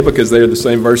because they're the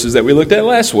same verses that we looked at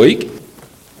last week.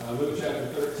 Luke chapter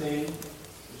 13, verses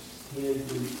 10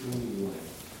 through 21.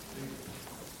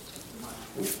 I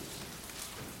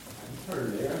can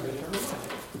turn there. I'm going to turn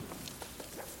around.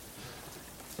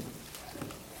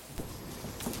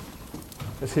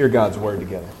 Let's hear God's word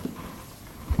together.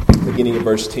 Beginning in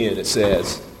verse 10, it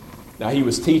says, "Now he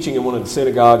was teaching in one of the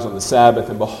synagogues on the Sabbath,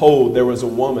 and behold, there was a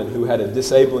woman who had a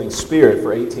disabling spirit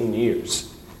for 18 years.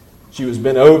 She was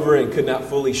bent over and could not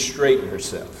fully straighten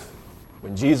herself.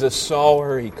 When Jesus saw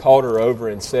her, he called her over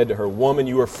and said to her, 'Woman,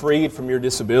 you are freed from your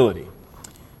disability.'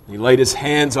 And he laid his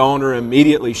hands on her, and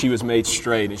immediately she was made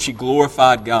straight, and she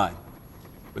glorified God.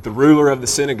 But the ruler of the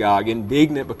synagogue,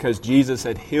 indignant because Jesus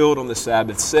had healed on the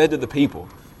Sabbath, said to the people,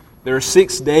 'There are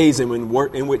 6 days in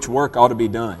which work ought to be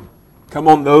done. Come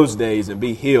on those days and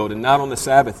be healed, and not on the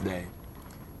Sabbath day.'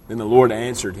 Then the Lord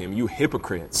answered him, 'You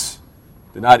hypocrites!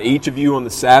 Do not each of you on the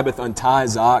Sabbath untie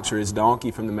his ox or his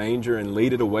donkey from the manger and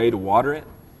lead it away to water it?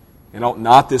 And ought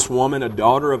not this woman, a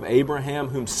daughter of Abraham,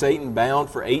 whom Satan bound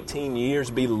for 18 years,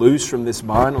 be loosed from this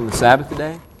bond on the Sabbath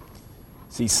day?'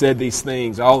 As he said these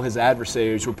things, all his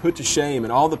adversaries were put to shame,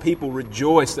 and all the people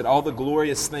rejoiced at all the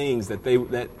glorious things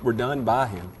that were done by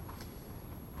him.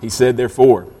 He said,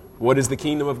 therefore, 'What is the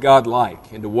kingdom of God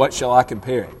like, and to what shall I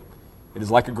compare it? It is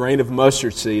like a grain of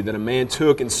mustard seed that a man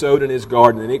took and sowed in his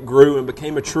garden, and it grew and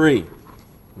became a tree.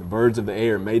 And the birds of the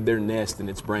air made their nest in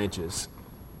its branches.'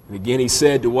 And again he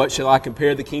said, 'To what shall I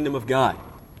compare the kingdom of God?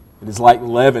 It is like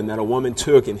leaven that a woman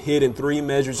took and hid in 3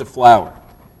 measures of flour,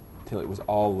 till it was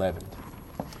all leavened.'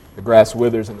 The grass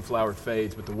withers and the flower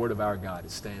fades, but the word of our God,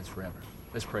 it stands forever."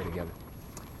 Let's pray together.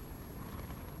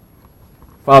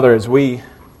 Father, as we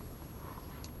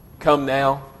come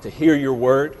now to hear your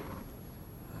word,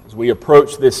 as we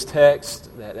approach this text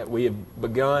that we have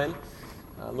begun,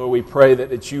 Lord, we pray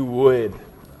that you would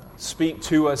speak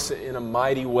to us in a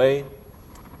mighty way.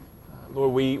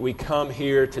 Lord, we come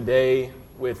here today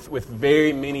with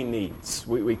very many needs.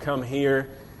 We come here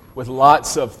with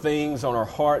lots of things on our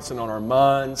hearts and on our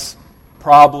minds,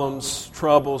 problems,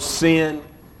 troubles, sin.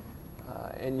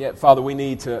 And yet, Father, we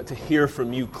need to hear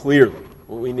from you clearly.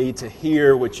 We need to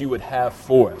hear what you would have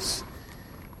for us.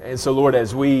 And so, Lord,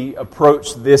 as we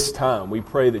approach this time, we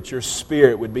pray that your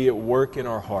Spirit would be at work in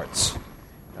our hearts,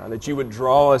 that you would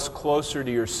draw us closer to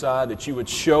your side, that you would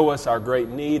show us our great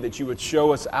need, that you would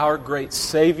show us our great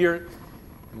Savior,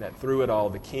 and that through it all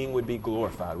the King would be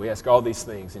glorified. We ask all these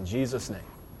things in Jesus' name.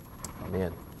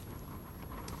 Amen.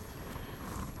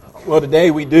 Well,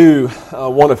 today we do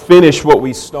want to finish what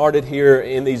we started here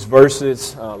in these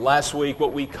verses last week,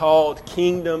 what we called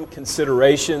kingdom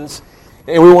considerations.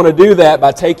 And we want to do that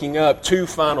by taking up 2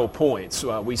 final points.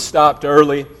 We stopped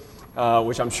early,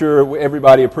 which I'm sure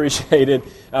everybody appreciated,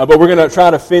 but we're going to try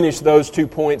to finish those 2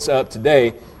 points up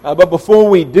today. But before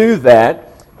we do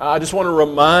that, I just want to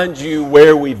remind you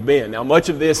where we've been. Now, much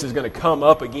of this is going to come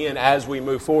up again as we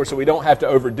move forward, so we don't have to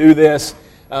overdo this.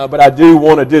 But I do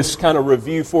want to just kind of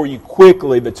review for you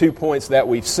quickly the 2 points that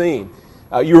we've seen.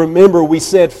 You remember we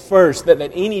said first that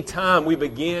at any time we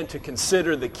begin to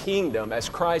consider the kingdom as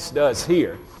Christ does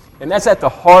here. And that's at the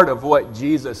heart of what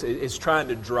Jesus is trying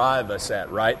to drive us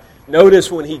at, right?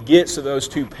 Notice when he gets to those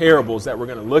 2 parables that we're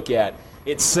going to look at,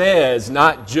 it says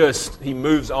not just he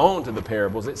moves on to the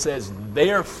parables, it says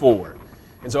therefore.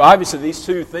 And so obviously these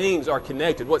 2 things are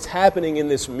connected. What's happening in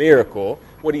this miracle,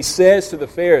 what he says to the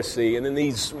Pharisee, and then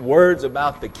these words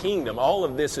about the kingdom, all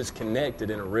of this is connected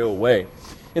in a real way.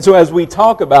 And so as we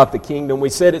talk about the kingdom, we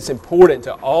said it's important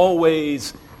to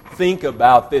always think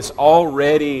about this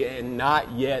already and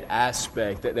not yet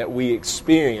aspect that we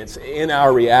experience in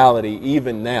our reality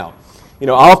even now. You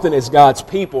know, often as God's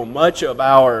people, much of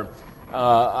our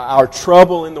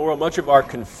trouble in the world, much of our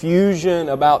confusion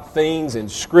about things in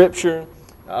Scripture,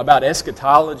 about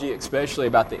eschatology, especially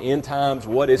about the end times,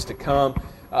 what is to come,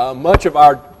 much of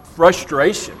our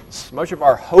frustrations, much of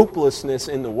our hopelessness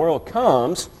in the world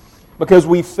comes because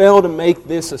we fail to make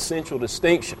this essential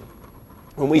distinction.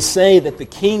 When we say that the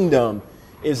kingdom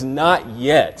is not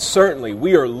yet, certainly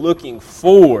we are looking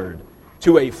forward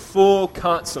to a full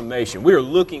consummation. We are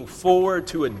looking forward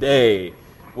to a day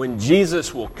when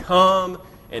Jesus will come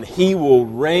and he will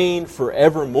reign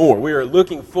forevermore. We are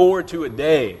looking forward to a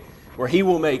day where he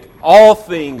will make all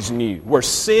things new, where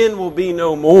sin will be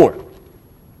no more,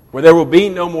 where there will be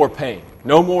no more pain,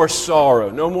 no more sorrow,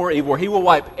 no more evil, where he will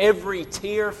wipe every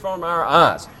tear from our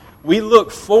eyes. We look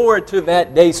forward to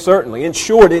that day, certainly. In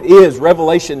short, it is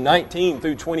Revelation 19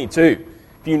 through 22.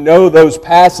 If you know those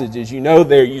passages, you know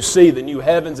there you see the new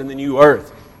heavens and the new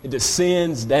earth. It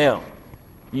descends down.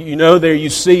 You know there you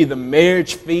see the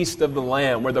marriage feast of the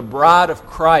Lamb, where the bride of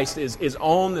Christ is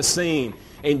on the scene.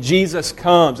 And Jesus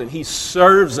comes and He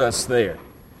serves us there.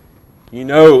 You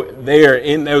know, there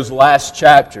in those last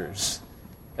chapters,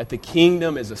 that the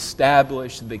kingdom is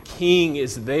established. The King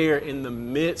is there in the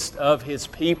midst of His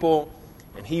people,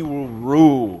 and He will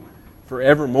rule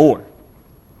forevermore.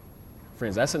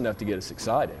 Friends, that's enough to get us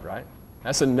excited, right?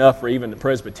 That's enough for even the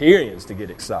Presbyterians to get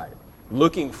excited.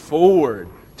 Looking forward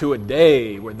to a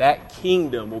day where that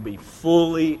kingdom will be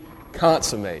fully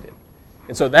consummated.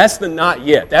 And so that's the not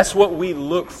yet. That's what we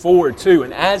look forward to.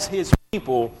 And as His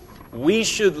people, we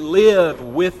should live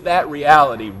with that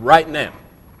reality right now,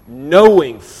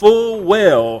 knowing full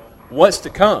well what's to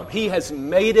come. He has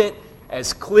made it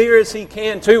as clear as He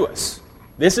can to us.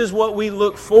 This is what we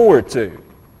look forward to.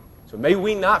 So may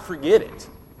we not forget it.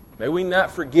 May we not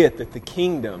forget that the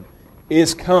kingdom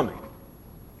is coming.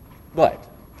 But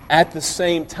at the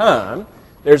same time,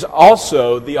 there's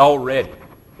also the already.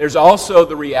 There's also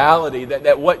the reality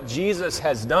that what Jesus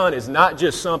has done is not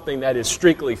just something that is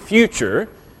strictly future,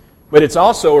 but it's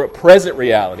also a present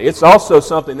reality. It's also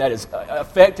something that has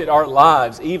affected our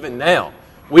lives even now.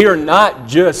 We are not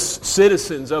just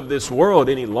citizens of this world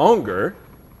any longer,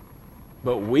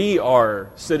 but we are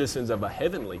citizens of a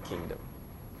heavenly kingdom.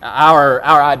 Our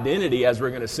identity, as we're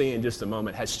going to see in just a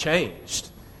moment, has changed.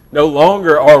 No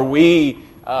longer are we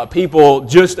people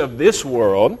just of this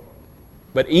world,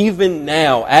 but even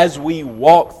now, as we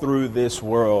walk through this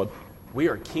world, we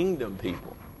are kingdom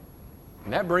people.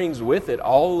 And that brings with it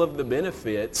all of the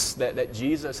benefits that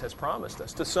Jesus has promised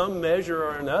us, to some measure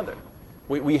or another.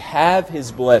 We have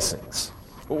His blessings.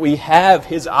 We have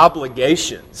His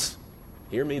obligations.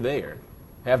 Hear me there.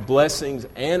 Have blessings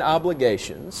and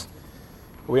obligations.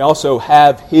 We also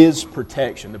have His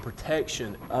protection, the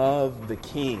protection of the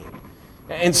King.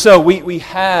 And so we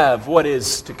have what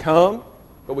is to come,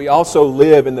 but we also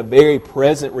live in the very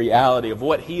present reality of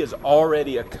what He has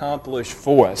already accomplished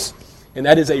for us. And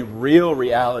that is a real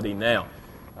reality now.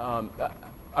 I'm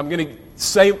going to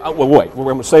say, we're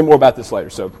going to say more about this later,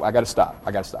 so I got to stop.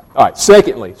 All right,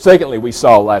 secondly, we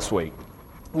saw last week,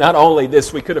 not only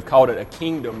this, we could have called it a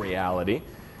kingdom reality,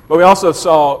 but we also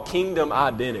saw kingdom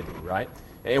identity, right?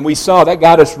 And we saw, that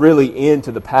got us really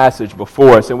into the passage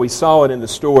before us, and we saw it in the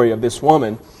story of this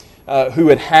woman who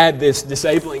had this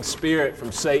disabling spirit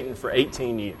from Satan for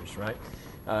 18 years, right?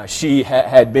 She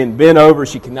had been bent over.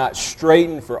 She could not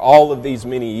straighten for all of these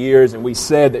many years, and we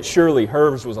said that surely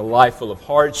hers was a life full of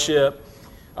hardship,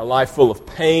 a life full of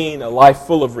pain, a life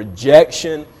full of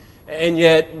rejection, and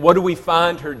yet what do we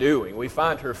find her doing? We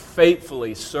find her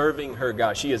faithfully serving her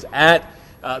God. She is at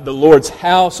the Lord's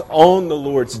house on the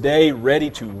Lord's day, ready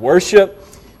to worship.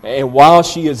 And while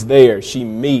she is there, she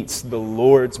meets the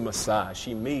Lord's Messiah.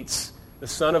 She meets the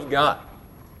Son of God,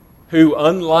 who,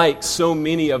 unlike so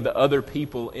many of the other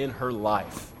people in her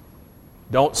life,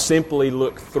 don't simply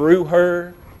look through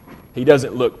her. He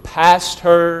doesn't look past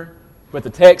her. But the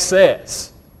text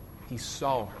says, He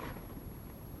saw her.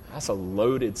 That's a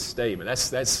loaded statement.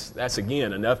 That's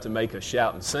again, enough to make us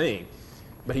shout and sing.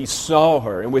 But He saw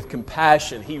her, and with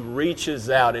compassion, He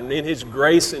reaches out, and in His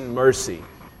grace and mercy,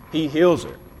 He heals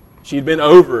her. She had been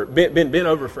bent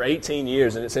over for 18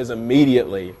 years, and it says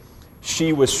immediately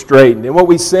she was straightened. And what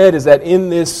we said is that in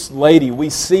this lady,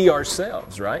 we see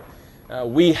ourselves, right?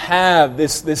 We have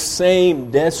this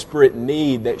same desperate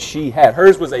need that she had.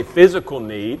 Hers was a physical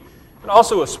need, and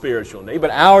also a spiritual need, but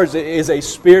ours is a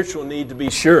spiritual need to be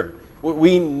sure.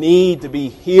 We need to be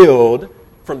healed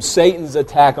from Satan's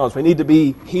attack on us. We need to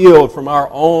be healed from our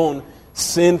own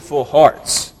sinful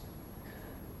hearts.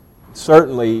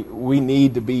 Certainly, we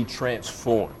need to be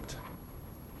transformed.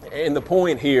 And the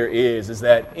point here is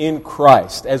that in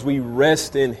Christ, as we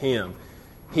rest in Him,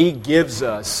 He gives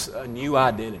us a new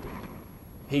identity.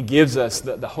 He gives us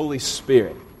the Holy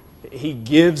Spirit. He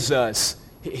gives us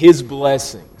His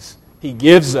blessings. He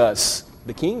gives us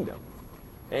the kingdom.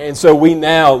 And so we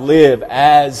now live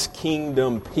as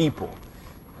kingdom people.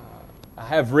 I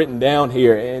have written down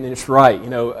here, and it's right,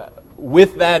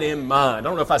 with that in mind, I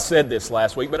don't know if I said this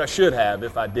last week, but I should have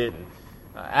if I didn't.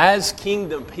 As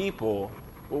kingdom people,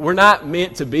 we're not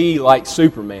meant to be like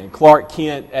Superman. Clark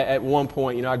Kent, at one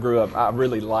point, I grew up, I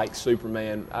really liked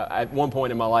Superman. At one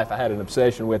point in my life, I had an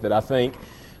obsession with it, I think.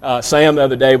 Sam the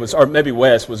other day, or maybe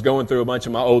Wes, was going through a bunch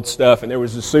of my old stuff, and there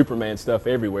was this Superman stuff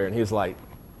everywhere, and he was like,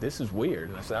 this is weird.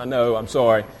 And I said, I know, I'm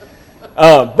sorry.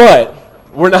 But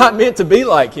we're not meant to be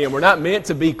like him. We're not meant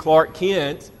to be Clark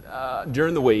Kent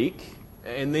during the week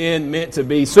and then meant to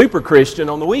be super Christian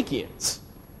on the weekends.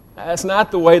 That's not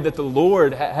the way that the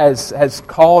Lord has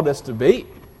called us to be.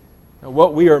 And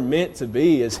what we are meant to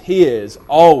be is His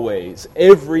always,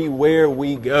 everywhere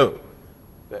we go.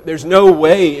 There's no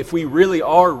way, if we really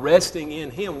are resting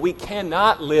in Him, we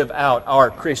cannot live out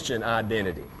our Christian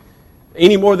identity.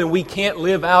 Any more than we can't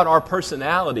live out our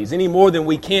personalities, any more than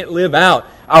we can't live out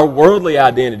our worldly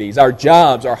identities, our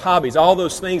jobs, our hobbies, all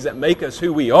those things that make us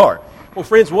who we are. Well,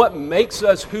 friends, what makes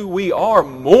us who we are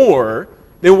more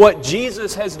than what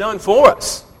Jesus has done for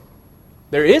us?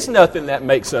 There is nothing that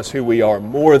makes us who we are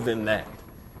more than that.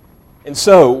 And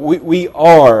so we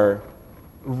are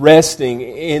resting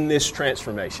in this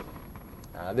transformation,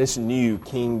 this new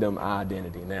kingdom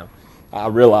identity. Now, I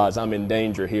realize I'm in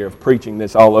danger here of preaching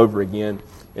this all over again,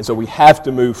 and so we have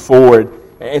to move forward.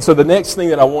 And so the next thing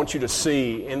that I want you to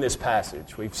see in this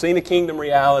passage, we've seen a kingdom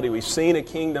reality, we've seen a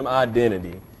kingdom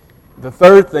identity. The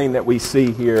third thing that we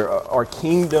see here are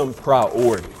kingdom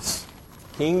priorities.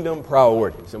 Kingdom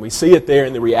priorities. And we see it there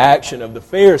in the reaction of the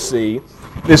Pharisee,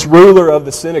 this ruler of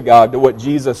the synagogue, to what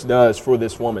Jesus does for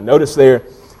this woman. Notice there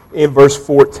in verse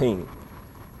 14.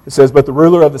 It says, "But the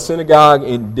ruler of the synagogue,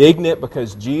 indignant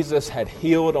because Jesus had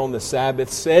healed on the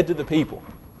Sabbath, said to the people,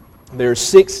 'There are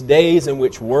 6 days in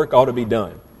which work ought to be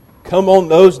done. Come on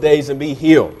those days and be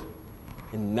healed,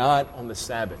 and not on the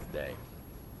Sabbath day.'"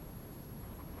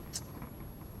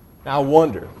 Now I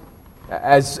wonder,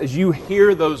 as you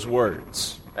hear those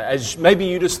words, as maybe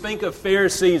you just think of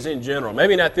Pharisees in general,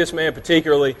 maybe not this man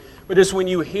particularly, but just when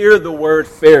you hear the word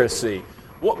Pharisee,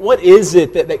 what is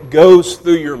it that goes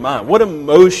through your mind? What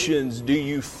emotions do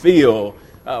you feel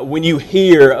when you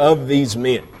hear of these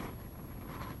men?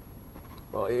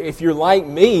 Well, if you're like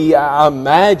me, I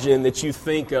imagine that you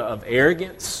think of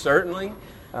arrogance, certainly.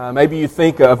 Maybe you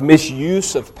think of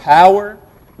misuse of power.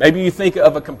 Maybe you think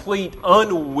of a complete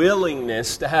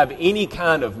unwillingness to have any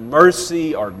kind of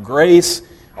mercy or grace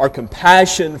or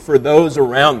compassion for those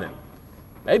around them.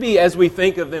 Maybe as we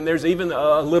think of them, there's even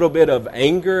a little bit of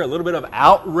anger, a little bit of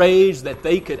outrage that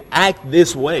they could act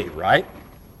this way, right?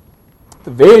 At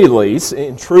the very least,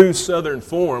 in true Southern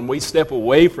form, we step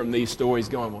away from these stories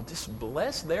going, well, just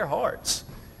bless their hearts.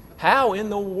 How in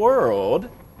the world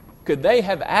could they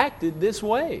have acted this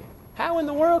way? How in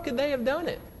the world could they have done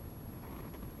it?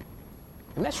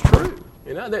 And that's true.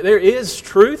 You know, there is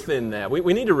truth in that.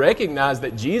 We need to recognize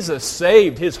that Jesus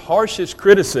saved His harshest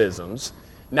criticisms,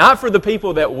 not for the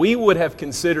people that we would have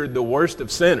considered the worst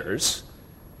of sinners.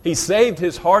 He saved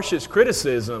His harshest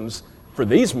criticisms for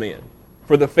these men,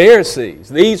 for the Pharisees,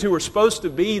 these who were supposed to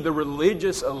be the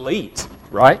religious elite,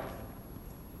 right?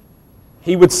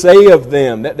 He would say of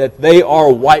them that they are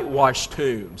whitewashed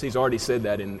tombs. He's already said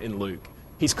that in Luke.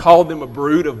 He's called them a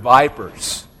brood of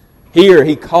vipers. Here,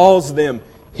 He calls them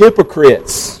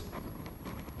hypocrites.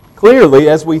 Clearly,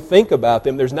 as we think about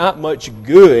them, there's not much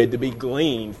good to be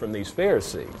gleaned from these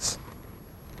Pharisees.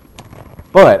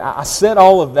 But I set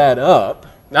all of that up,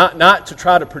 not to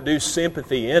try to produce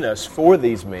sympathy in us for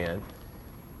these men,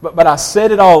 but I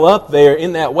set it all up there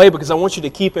in that way because I want you to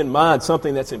keep in mind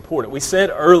something that's important. We said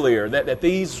earlier that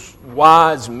these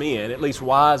wise men, at least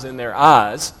wise in their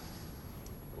eyes,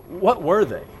 what were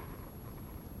they?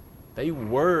 They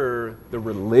were the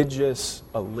religious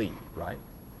elite, right?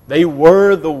 They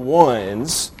were the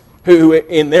ones who,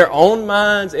 in their own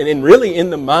minds and really in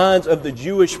the minds of the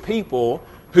Jewish people,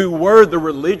 who were the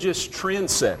religious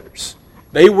trendsetters.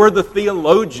 They were the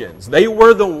theologians. They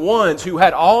were the ones who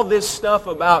had all this stuff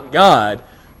about God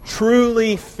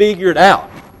truly figured out.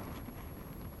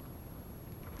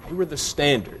 They were the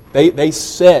standard. They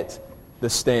set the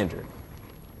standard.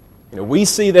 You know, we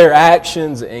see their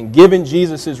actions, and given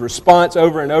Jesus' response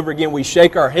over and over again, we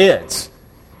shake our heads.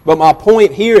 But my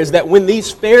point here is that when these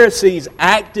Pharisees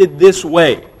acted this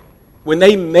way, when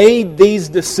they made these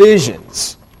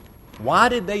decisions, why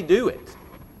did they do it?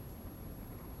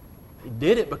 They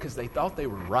did it because they thought they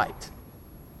were right.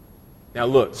 Now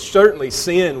look, certainly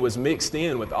sin was mixed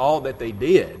in with all that they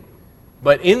did,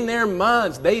 but in their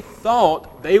minds they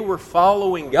thought they were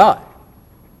following God.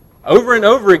 Over and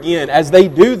over again, as they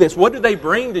do this, what do they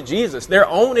bring to Jesus? Their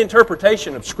own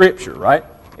interpretation of Scripture, right?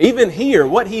 Even here,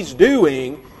 what He's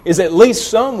doing is at least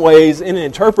some ways in an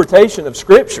interpretation of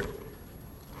Scripture.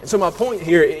 And so my point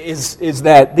here is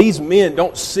that these men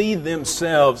don't see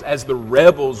themselves as the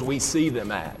rebels we see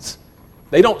them as.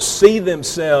 They don't see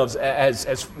themselves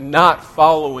as not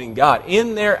following God.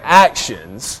 In their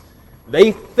actions,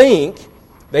 they think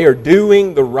they are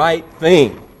doing the right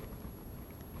thing.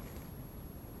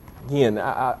 Again,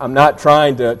 I'm not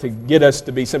trying to get us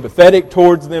to be sympathetic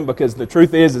towards them, because the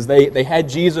truth is they had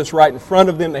Jesus right in front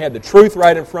of them, they had the truth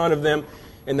right in front of them,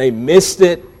 and they missed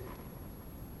it.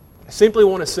 I simply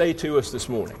want to say to us this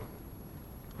morning,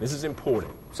 this is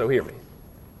important, so hear me,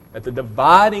 that the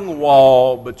dividing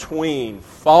wall between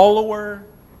follower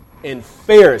and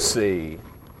Pharisee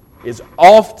is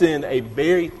often a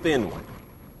very thin one.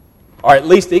 Or at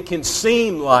least it can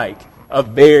seem like a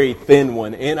very thin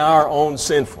one in our own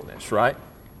sinfulness, right?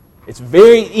 It's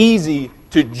very easy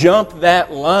to jump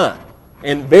that line.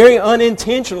 And very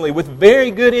unintentionally, with very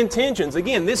good intentions.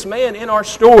 Again, this man in our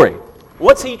story,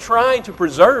 what's he trying to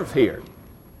preserve here?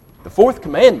 The fourth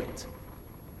commandment.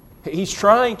 He's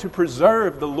trying to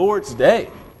preserve the Lord's day.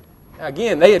 Now,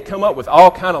 again, they had come up with all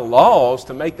kind of laws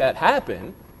to make that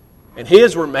happen. And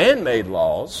his were man-made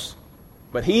laws.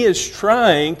 But he is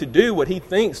trying to do what he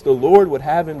thinks the Lord would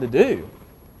have him to do.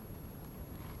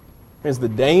 Friends, the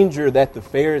danger that the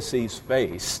Pharisees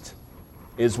faced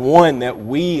is one that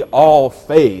we all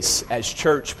face as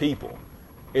church people.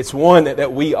 It's one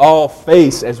that we all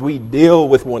face as we deal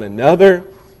with one another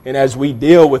and as we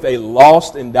deal with a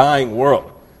lost and dying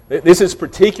world. This is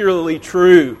particularly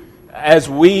true as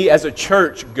we as a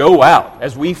church go out,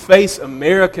 as we face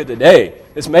America today.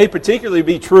 This may particularly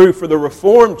be true for the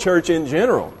Reformed church in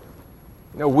general.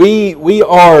 You know, we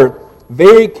are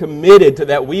very committed to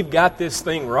that we've got this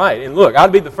thing right. And look,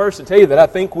 I'd be the first to tell you that I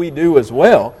think we do as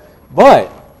well.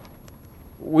 But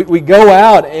we go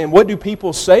out, and what do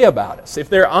people say about us? If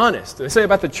they're honest, they say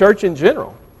about the church in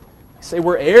general. They say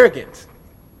we're arrogant.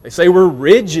 They say we're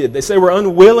rigid. They say we're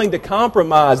unwilling to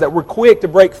compromise, that we're quick to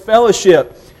break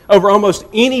fellowship over almost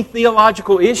any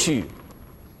theological issue.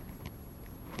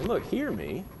 And look, hear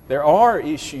me. There are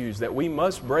issues that we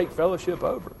must break fellowship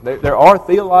over. There are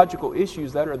theological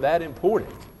issues that are that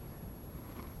important.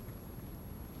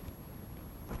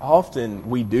 Often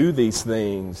we do these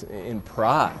things in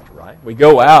pride, right? We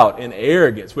go out in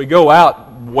arrogance. We go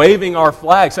out waving our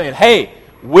flag saying, hey,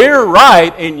 we're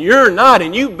right and you're not,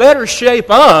 and you better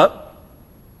shape up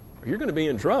or you're going to be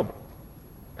in trouble.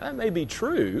 That may be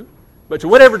true, but to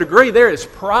whatever degree there is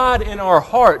pride in our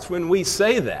hearts when we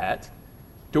say that,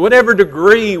 to whatever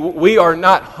degree we are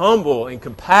not humble and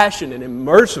compassionate and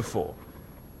merciful,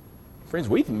 friends,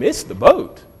 we've missed the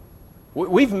boat.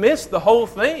 We've missed the whole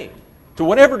thing. To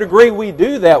whatever degree we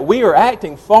do that, we are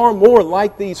acting far more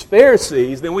like these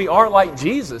Pharisees than we are like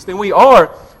Jesus, than we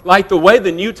are like the way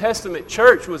the New Testament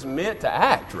church was meant to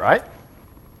act, right?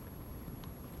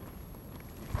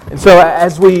 And so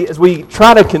as we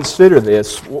try to consider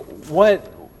this,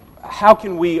 how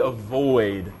can we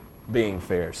avoid being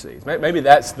Pharisees? Maybe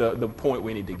that's the point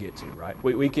we need to get to, right?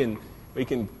 We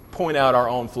can point out our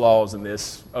own flaws in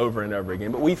this over and over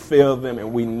again, but we feel them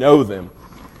and we know them.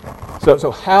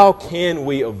 So how can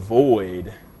we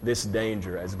avoid this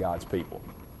danger as God's people?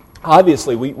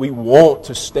 Obviously, we want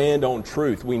to stand on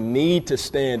truth. We need to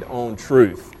stand on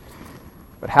truth.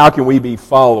 But how can we be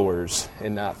followers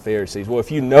and not Pharisees? Well, if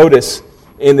you notice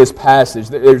in this passage,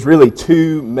 there's really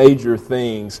two major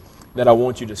things that I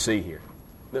want you to see here.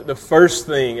 The first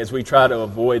thing as we try to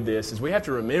avoid this is we have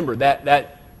to remember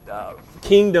that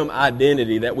kingdom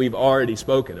identity that we've already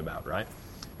spoken about, right?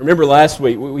 Remember last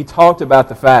week, we talked about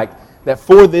the fact that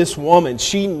for this woman,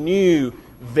 she knew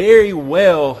very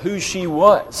well who she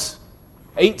was.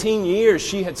 18 years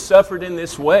she had suffered in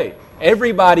this way.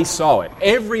 Everybody saw it.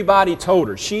 Everybody told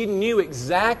her. She knew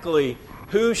exactly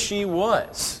who she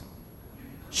was.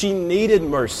 She needed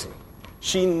mercy.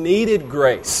 She needed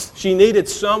grace. She needed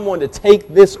someone to take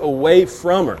this away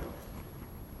from her.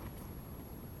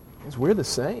 Because we're the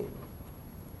same.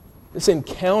 This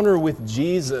encounter with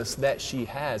Jesus that she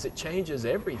has, it changes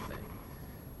everything.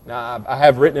 Now, I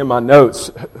have written in my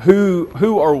notes, who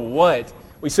or what,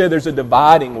 we say there's a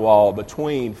dividing wall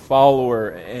between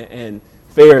follower and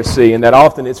Pharisee, and that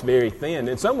often it's very thin.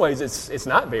 In some ways, it's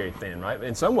not very thin, right?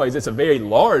 In some ways, it's a very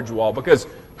large wall, because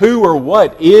who or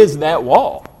what is that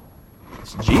wall?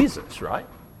 It's Jesus, right?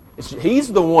 He's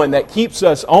the one that keeps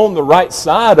us on the right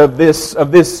side of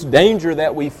this danger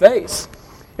that we face.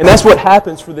 And that's what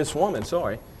happens for this woman.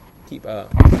 Sorry. Keep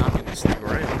knocking this thing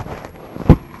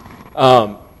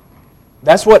around.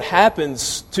 That's what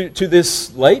happens to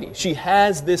this lady. She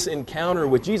has this encounter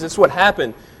with Jesus. That's what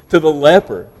happened to the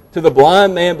leper, to the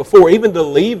blind man before, even to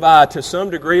Levi to some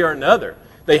degree or another.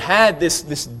 They had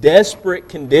this desperate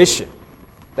condition.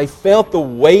 They felt the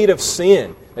weight of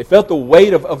sin. They felt the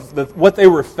weight of what they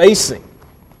were facing.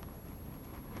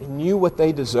 They knew what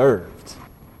they deserved.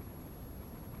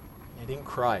 And in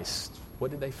Christ, what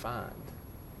did they find?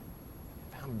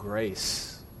 They found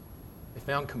grace. They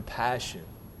found compassion.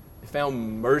 They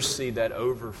found mercy that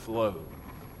overflowed.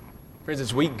 Friends,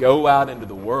 as we go out into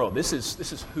the world, this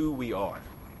is who we are.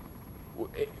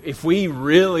 If we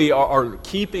really are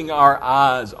keeping our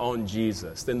eyes on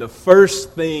Jesus, then the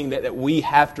first thing that we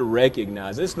have to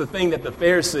recognize, this is the thing that the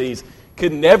Pharisees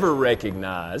could never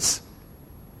recognize,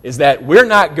 is that we're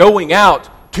not going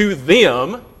out to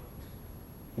them.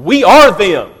 We are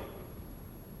them.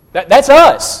 That's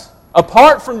us.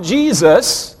 Apart from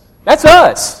Jesus, that's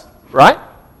us, right?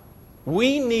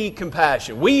 We need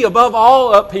compassion. We, above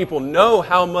all people, know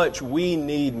how much we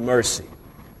need mercy.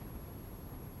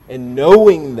 And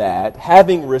knowing that,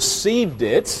 having received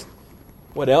it,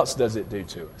 what else does it do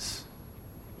to us?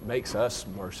 It makes us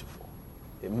merciful.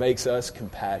 It makes us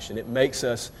compassionate. It makes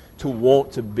us to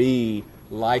want to be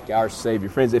like our Savior.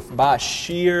 Friends, if by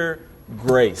sheer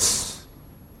grace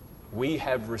we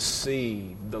have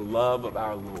received the love of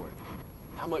our Lord,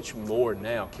 how much more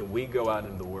now can we go out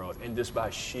into the world and just by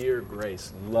sheer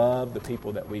grace love the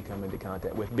people that we come into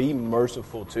contact with? Be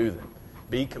merciful to them.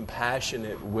 Be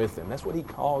compassionate with them. That's what He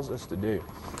calls us to do.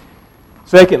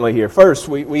 Secondly here, first,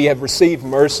 we have received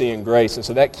mercy and grace, and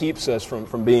so that keeps us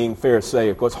from being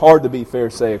pharisaical. It's hard to be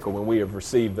pharisaical when we have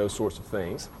received those sorts of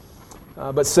things.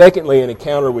 But secondly, an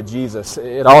encounter with Jesus,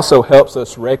 it also helps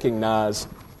us recognize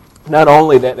not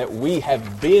only that we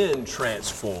have been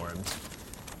transformed,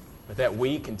 but that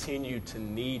we continue to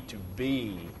need to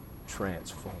be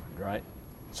transformed, right?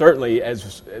 Certainly,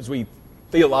 as we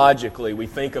theologically, we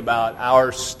think about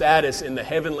our status in the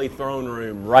heavenly throne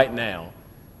room right now.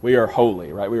 We are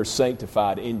holy, right? We are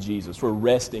sanctified in Jesus. We're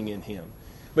resting in Him.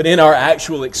 But in our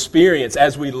actual experience,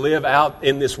 as we live out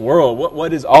in this world,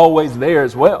 what is always there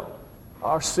as well?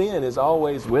 Our sin is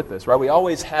always with us, right? We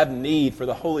always have need for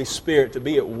the Holy Spirit to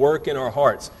be at work in our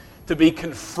hearts, to be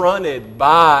confronted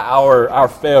by our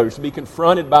failures, to be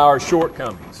confronted by our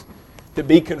shortcomings, to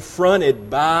be confronted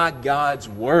by God's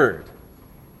Word.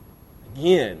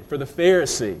 Again, for the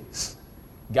Pharisees,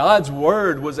 God's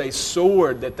Word was a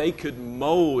sword that they could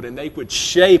mold and they would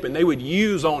shape and they would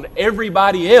use on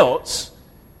everybody else,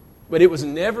 but it was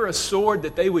never a sword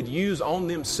that they would use on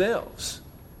themselves.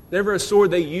 Never a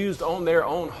sword they used on their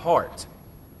own heart.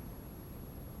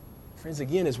 Friends,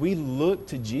 again, as we look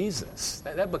to Jesus,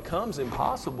 that becomes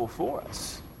impossible for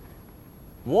us.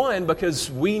 One, because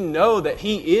we know that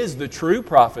He is the true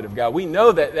prophet of God. We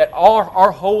know that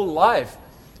our whole life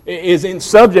is in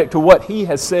subject to what He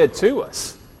has said to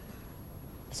us.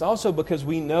 It's also because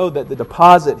we know that the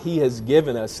deposit He has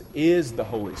given us is the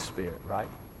Holy Spirit, right?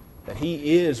 That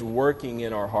He is working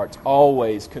in our hearts,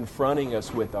 always confronting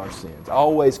us with our sins,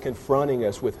 always confronting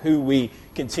us with who we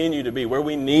continue to be, where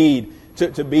we need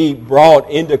to be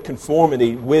brought into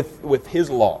conformity with His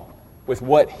law, with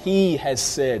what He has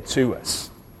said to us.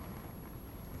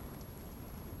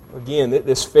 Again,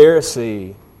 this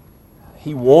Pharisee,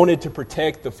 he wanted to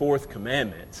protect the fourth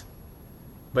commandment,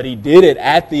 but he did it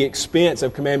at the expense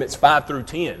of commandments 5 through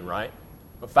 10, right?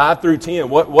 But 5 through 10,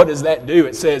 what does that do?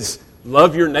 It says,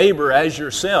 love your neighbor as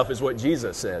yourself is what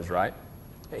Jesus says, right?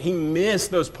 He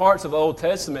missed those parts of the Old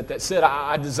Testament that said,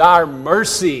 I desire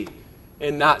mercy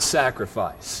and not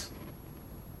sacrifice.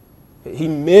 He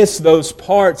missed those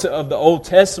parts of the Old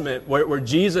Testament where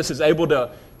Jesus is able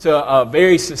to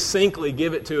very succinctly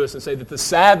give it to us and say that the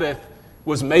Sabbath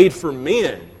was made for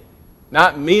men,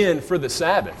 not men for the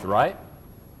Sabbath, right?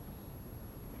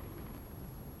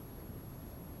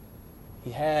 He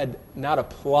had not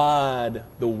applied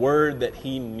the word that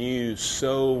he knew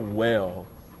so well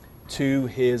to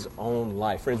his own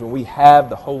life. Friends, when we have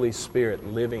the Holy Spirit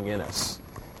living in us,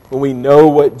 when we know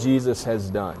what Jesus has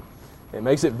done, it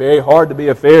makes it very hard to be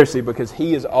a Pharisee because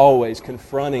He is always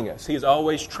confronting us. He is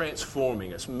always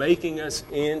transforming us, making us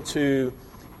into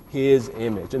His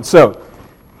image. And so,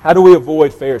 how do we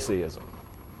avoid Phariseeism?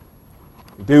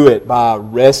 We do it by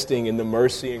resting in the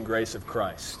mercy and grace of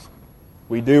Christ.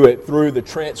 We do it through the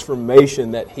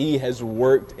transformation that He has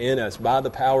worked in us by the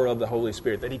power of the Holy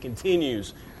Spirit, that He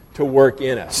continues to work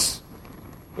in us.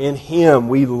 In Him,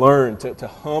 we learn to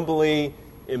humbly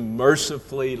and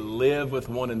mercifully live with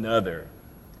one another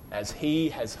as He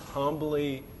has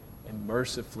humbly and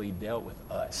mercifully dealt with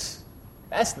us.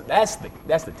 That's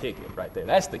the ticket right there.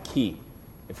 That's the key.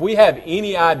 If we have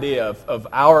any idea of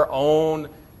our own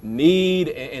need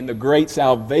and the great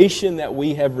salvation that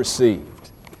we have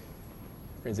received,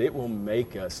 friends, it will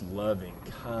make us loving,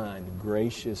 kind,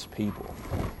 gracious people.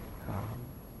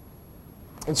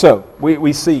 And so,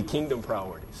 we see kingdom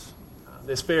priorities.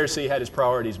 This Pharisee had his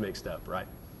priorities mixed up, right?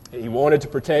 He wanted to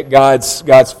protect God's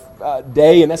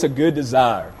day, and that's a good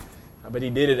desire. But he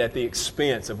did it at the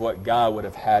expense of what God would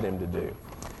have had him to do.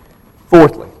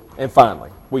 Fourthly, and finally,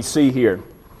 we see here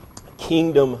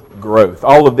kingdom growth.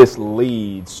 All of this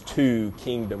leads to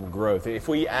kingdom growth. If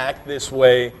we act this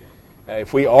way,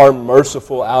 if we are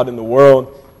merciful out in the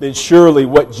world, then surely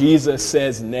what Jesus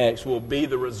says next will be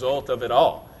the result of it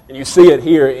all. And you see it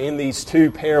here in these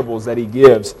two parables that He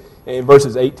gives in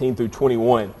verses 18 through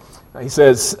 21. He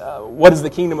says, what is the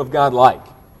kingdom of God like?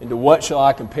 And to what shall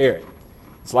I compare it?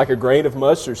 It's like a grain of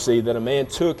mustard seed that a man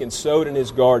took and sowed in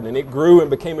his garden, and it grew and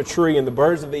became a tree, and the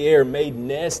birds of the air made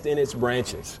nest in its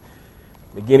branches.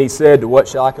 Again he said, to what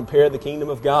shall I compare the kingdom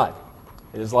of God?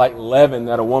 It is like leaven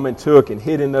that a woman took and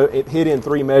hid in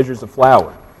 3 measures of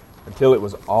flour until it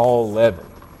was all leavened.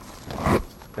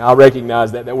 Now I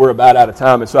recognize that we're about out of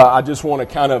time, and so I just want to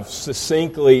kind of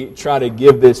succinctly try to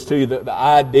give this to you. The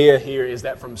idea here is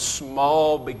that from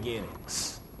small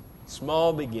beginnings,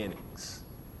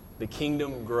 the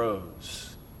kingdom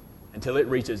grows until it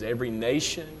reaches every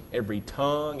nation, every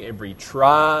tongue, every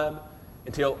tribe,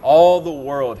 until all the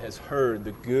world has heard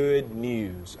the good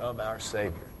news of our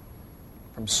Savior.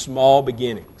 From small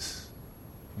beginnings.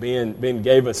 Ben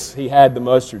gave us, he had the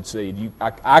mustard seed.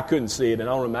 I couldn't see it, and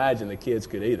I don't imagine the kids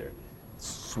could either. It's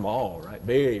small, right?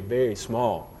 Very, very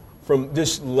small. From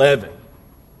just leaven.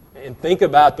 And think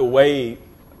about the way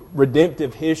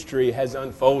redemptive history has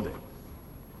unfolded.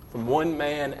 From one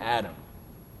man, Adam,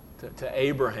 to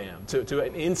Abraham, to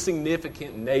an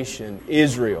insignificant nation,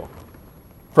 Israel.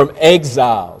 From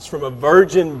exiles, from a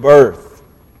virgin birth,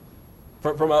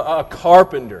 from a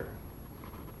carpenter,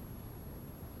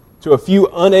 to a few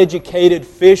uneducated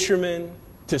fishermen,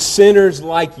 to sinners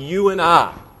like you and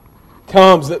I,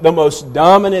 comes the most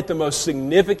dominant, the most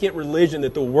significant religion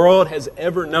that the world has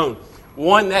ever known.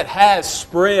 One that has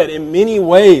spread in many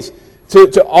ways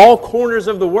to all corners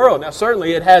of the world. Now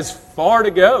certainly it has far to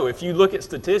go. If you look at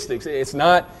statistics, there's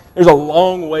a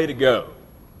long way to go.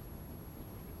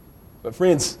 But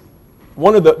friends,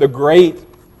 one of the great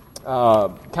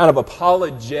kind of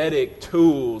apologetic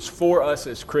tools for us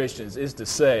as Christians is to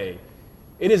say,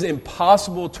 it is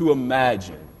impossible to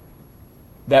imagine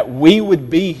that we would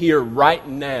be here right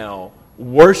now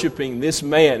worshiping this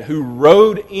man who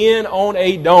rode in on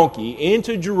a donkey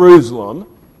into Jerusalem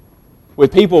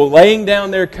with people laying down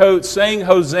their coats, saying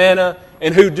Hosanna,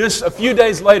 and who just a few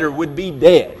days later would be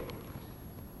dead.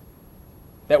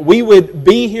 That we would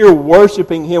be here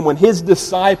worshiping Him when His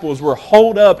disciples were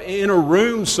holed up in a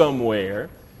room somewhere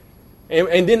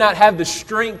and did not have the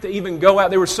strength to even go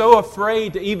out. They were so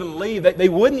afraid to even leave that they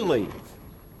wouldn't leave.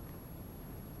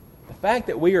 The fact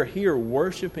that we are here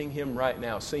worshiping Him right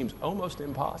now seems almost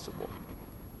impossible.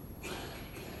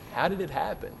 How did it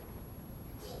happen?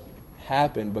 It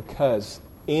happened because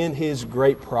in His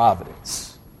great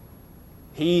providence,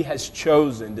 He has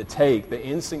chosen to take the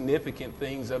insignificant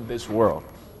things of this world.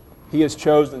 He has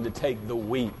chosen to take the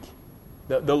weak,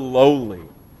 the lowly,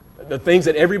 the things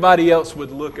that everybody else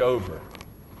would look over,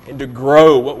 and to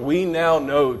grow what we now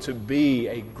know to be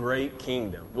a great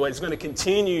kingdom. Well, it's going to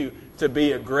continue to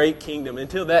be a great kingdom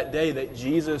until that day that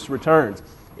Jesus returns.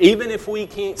 Even if we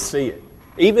can't see it,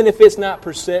 even if it's not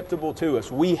perceptible to us,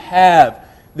 we have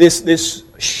this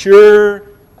sure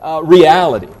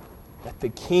reality that the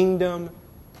kingdom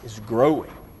is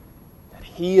growing.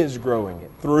 He is growing it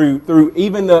through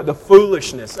even the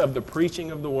foolishness of the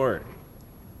preaching of the Word.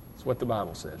 That's what the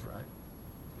Bible says, right?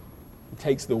 He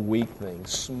takes the weak things,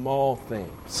 small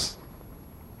things.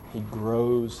 He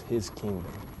grows His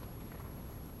kingdom.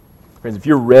 Friends, if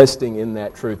you're resting in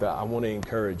that truth, I want to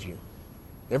encourage you.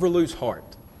 Never lose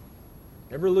heart.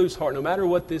 Never lose heart, no matter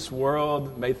what this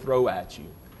world may throw at you.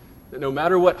 No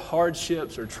matter what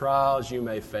hardships or trials you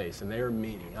may face, and they are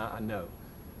many, I know.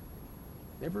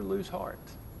 Never lose heart.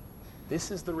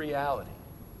 This is the reality.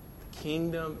 The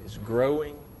kingdom is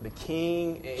growing. The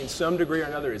King, in some degree or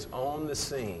another, is on the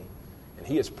scene. And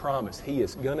He has promised He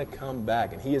is going to come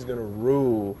back and He is going to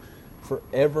rule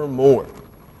forevermore.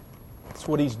 That's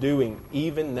what He's doing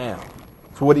even now.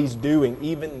 It's what He's doing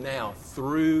even now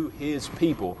through His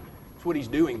people. It's what He's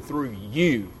doing through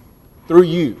you. Through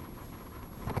you.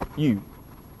 You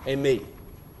and me.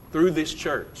 Through this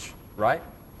church. Right?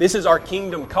 This is our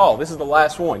kingdom call. This is the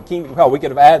last one. Kingdom call. We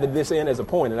could have added this in as a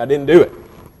point, and I didn't do it.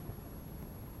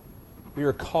 We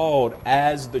are called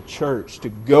as the church to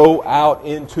go out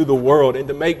into the world and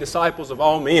to make disciples of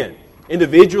all men.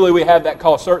 Individually, we have that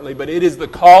call, certainly, but it is the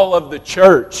call of the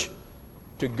church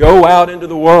to go out into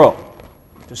the world,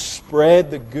 to spread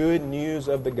the good news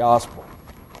of the gospel.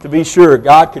 To be sure,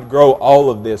 God could grow all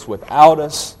of this without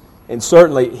us, and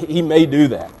certainly He may do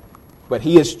that. But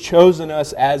He has chosen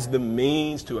us as the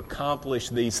means to accomplish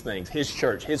these things. His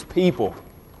church, His people.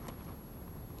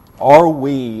 Are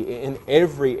we in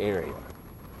every area,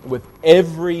 with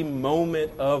every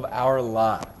moment of our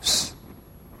lives,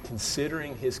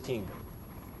 considering His kingdom?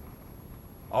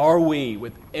 Are we,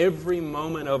 with every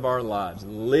moment of our lives,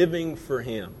 living for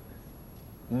Him,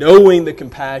 knowing the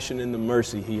compassion and the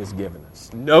mercy He has given us,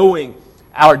 knowing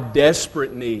our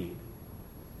desperate need?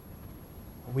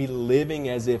 Are we living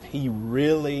as if He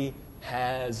really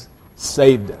has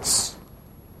saved us?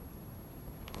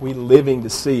 we living to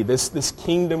see this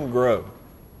kingdom grow,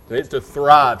 to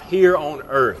thrive here on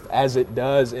earth as it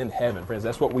does in heaven. Friends,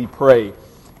 that's what we pray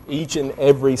each and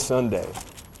every Sunday.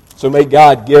 So may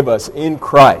God give us in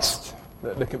Christ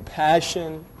the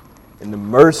compassion and the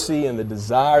mercy and the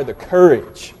desire, the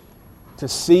courage to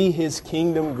see His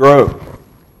kingdom grow,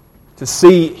 to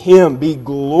see Him be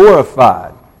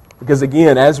glorified. Because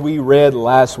again, as we read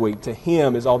last week, to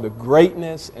Him is all the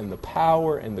greatness and the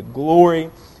power and the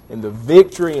glory and the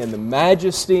victory and the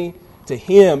majesty. To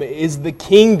Him is the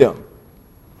kingdom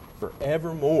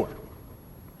forevermore.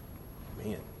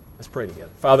 Man, let's pray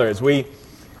together. Father, as we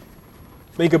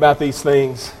think about these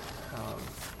things,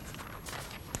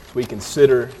 as we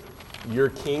consider your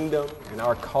kingdom and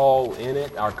our call in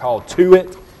it, our call to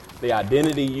it, the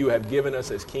identity you have given us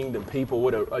as kingdom people,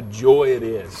 what a joy it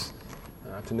is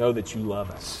to know that you love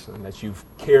us and that you've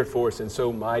cared for us in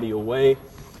so mighty a way.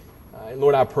 And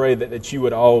Lord, I pray that you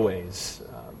would always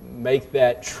make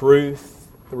that truth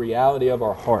the reality of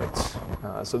our hearts,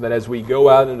 so that as we go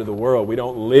out into the world, we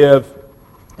don't live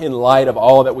in light of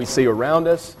all that we see around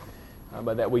us,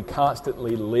 but that we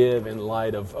constantly live in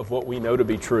light of what we know to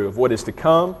be true, of what is to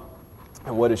come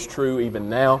and what is true even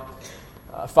now.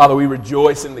 Father, we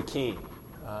rejoice in the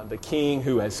King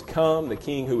who has come, the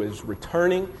King who is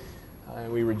returning.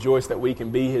 And we rejoice that we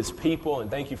can be His people, and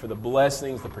thank you for the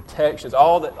blessings, the protections,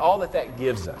 all that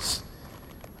gives us.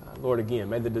 Lord, again,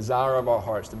 may the desire of our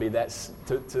hearts to be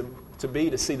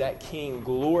to see that King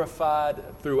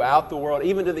glorified throughout the world,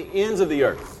 even to the ends of the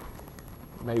earth.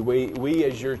 May we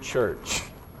as your church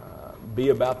be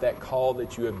about that call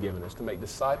that you have given us to make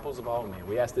disciples of all men.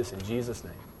 We ask this in Jesus'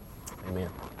 name. Amen.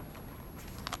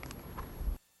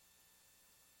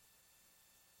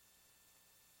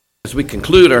 As we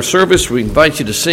conclude our service, we invite you to sing